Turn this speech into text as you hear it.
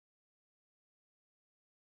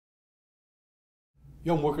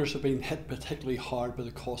Young workers have been hit particularly hard by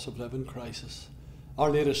the cost of living crisis. Our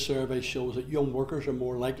latest survey shows that young workers are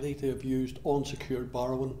more likely to have used unsecured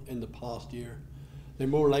borrowing in the past year. They're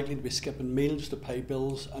more likely to be skipping meals to pay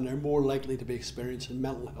bills, and they're more likely to be experiencing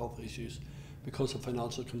mental health issues because of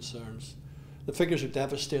financial concerns. The figures are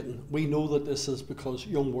devastating. We know that this is because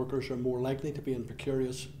young workers are more likely to be in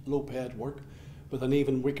precarious, low-paid work with an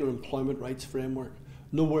even weaker employment rights framework.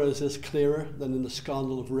 Nowhere is this clearer than in the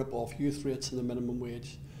scandal of rip-off youth rates and the minimum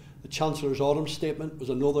wage. The Chancellor's autumn statement was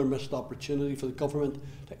another missed opportunity for the government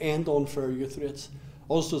to end unfair youth rates.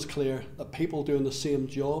 Also, it's clear that people doing the same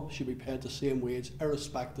job should be paid the same wage,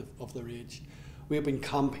 irrespective of their age. We have been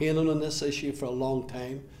campaigning on this issue for a long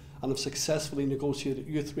time and have successfully negotiated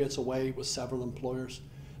youth rates away with several employers.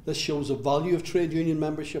 This shows the value of trade union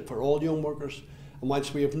membership for all young workers, and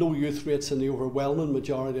whilst we have no youth rates in the overwhelming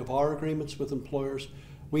majority of our agreements with employers,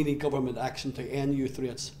 we need government action to end youth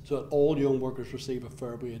rates so that all young workers receive a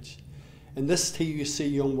fair wage. In this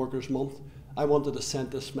TUC Young Workers Month, I wanted to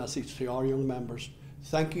send this message to our young members.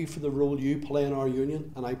 Thank you for the role you play in our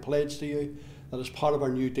union, and I pledge to you that as part of our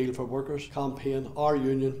New Deal for Workers campaign, our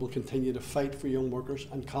union will continue to fight for young workers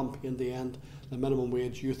and campaign to end the minimum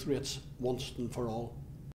wage youth rates once and for all.